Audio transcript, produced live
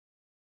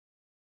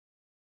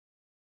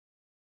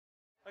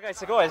Okay,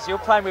 so guys, you're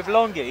playing with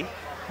Longy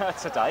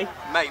today.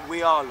 Mate,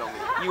 we are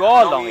Longy. You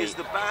are Longy Longy? is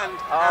the band and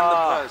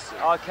the person.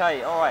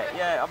 Okay, alright,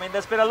 yeah. I mean,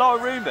 there's been a lot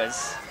of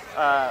rumours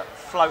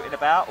floating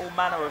about, all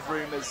manner of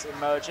rumours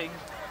emerging.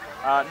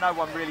 No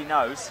one really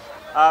knows.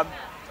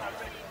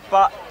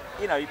 But,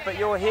 you know, but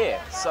you're here.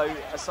 So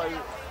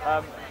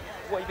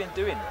what have you been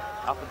doing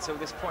up until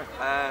this point?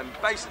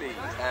 Basically,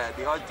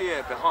 the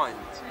idea behind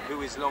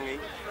Who is Longy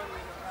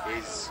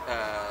is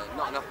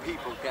not enough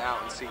people get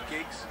out and see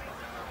gigs.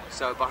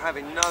 So by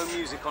having no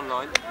music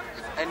online,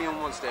 if anyone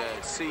wants to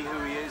see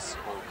who he is,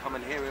 or come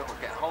and hear it, or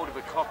get hold of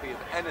a copy of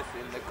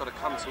anything, they've got to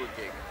come to a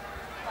gig.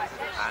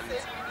 And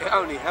it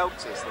only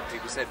helped us that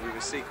people said we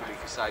were secretly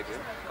Kasabian.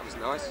 That was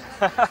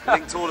nice.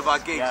 Linked to all of our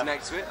gigs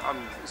next to it. I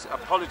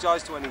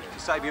apologise to any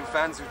Kasabian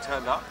fans who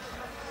turned up.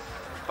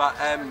 But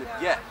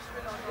yeah,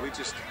 we're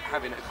just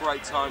having a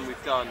great time.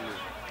 We've done...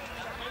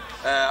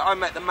 I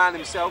met the man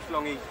himself,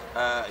 Longy,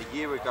 a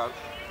year ago.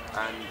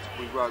 And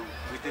we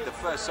did the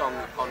first song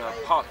on a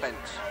park bench,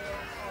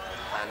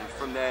 and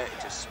from there it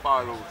just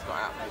spiralled,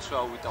 got out of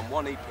control. We've done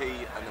one EP,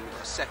 and then we've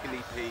got a second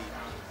EP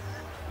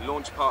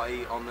launch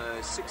party on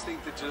the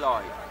 16th of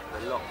July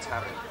at the Lock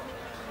Tavern.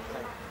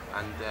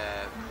 And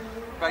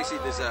basically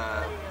there's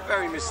a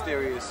very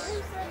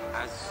mysterious,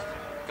 as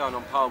going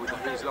on par with the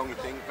Who's Longy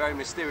thing, very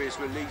mysterious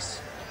release.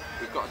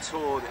 We've got a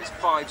tour that's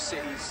 5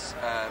 cities,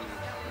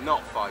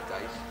 not 5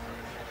 days.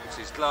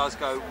 Which is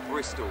Glasgow,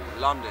 Bristol,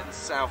 London,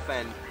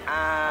 Southend,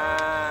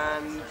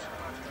 and do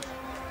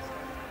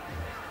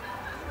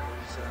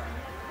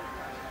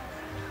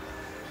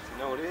you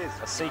know what it is?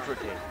 A secret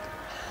gig.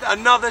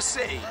 Another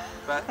city.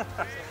 But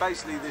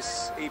basically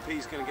this EP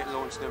is going to get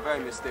launched in a very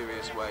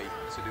mysterious way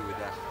to do with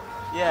that.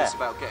 Yeah. It's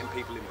about getting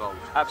people involved.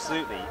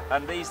 Absolutely.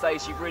 And these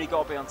days you've really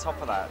got to be on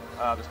top of that,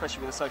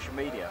 especially with the social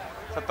media.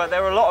 But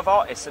there were a lot of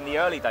artists in the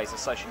early days of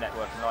social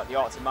networking, like the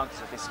Arctic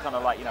Monkeys, with this kind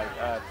of like, you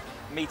know,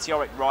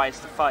 meteoric rise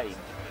to fame.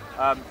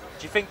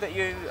 Do you think that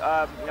you,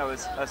 you know,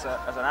 as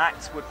an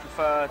act, would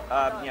prefer,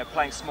 you know,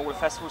 playing smaller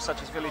festivals such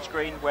as Village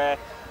Green, where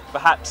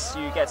perhaps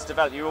you get to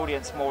develop your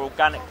audience more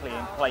organically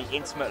and play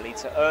intimately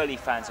to early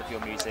fans of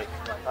your music,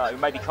 who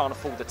maybe can't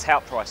afford the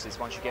tout prices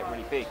once you get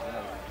really big? You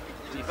know?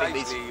 Do you think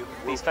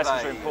these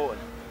festivals are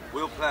important?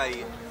 We'll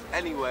play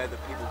anywhere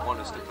that people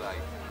want us to play.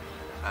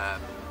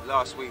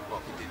 Last week,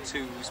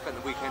 we spent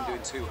the weekend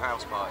doing 2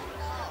 house parties.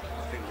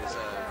 I think there's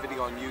a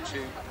video on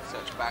YouTube,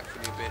 search Back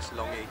from the Abyss,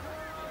 Longy,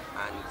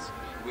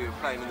 and we were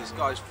playing in this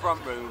guy's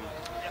front room,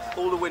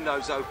 all the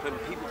windows open,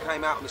 people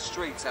came out on the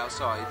streets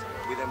outside,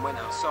 we then went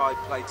outside,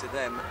 played to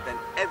them, then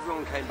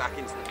everyone came back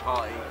into the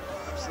party.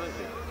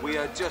 Absolutely. We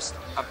are just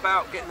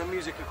about getting the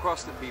music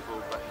across to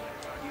people, but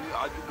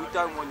we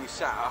don't want you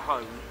sat at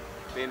home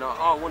being like,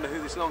 oh, I wonder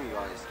who this Longy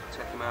guy is.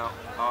 Check him out.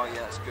 Oh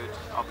yeah, that's good.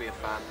 I'll be a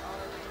fan.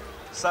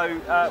 So,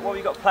 what have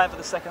you got planned for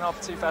the second half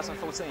of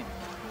 2014?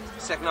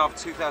 Second half of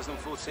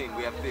 2014,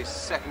 we have this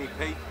second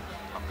EP.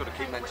 I've got to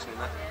keep mentioning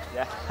that.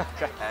 Yeah.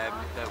 Okay.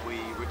 That we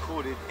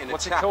recorded in a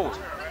What's it chapel called?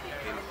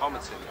 in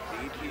Homerton.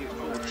 The EP is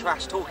called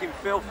Trash Talking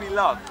Filthy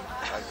Love.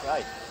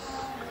 Okay.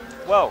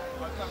 Well,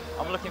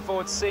 I'm looking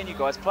forward to seeing you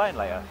guys playing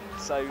later.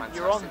 So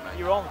Fantastic,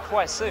 you're on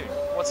quite soon.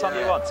 What time are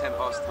you on? 10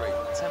 past 3.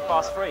 10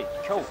 past 3.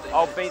 Cool.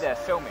 I'll be there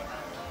filming.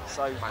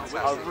 So Fantastic.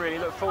 I really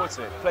look forward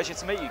to it. Pleasure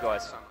to meet you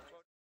guys.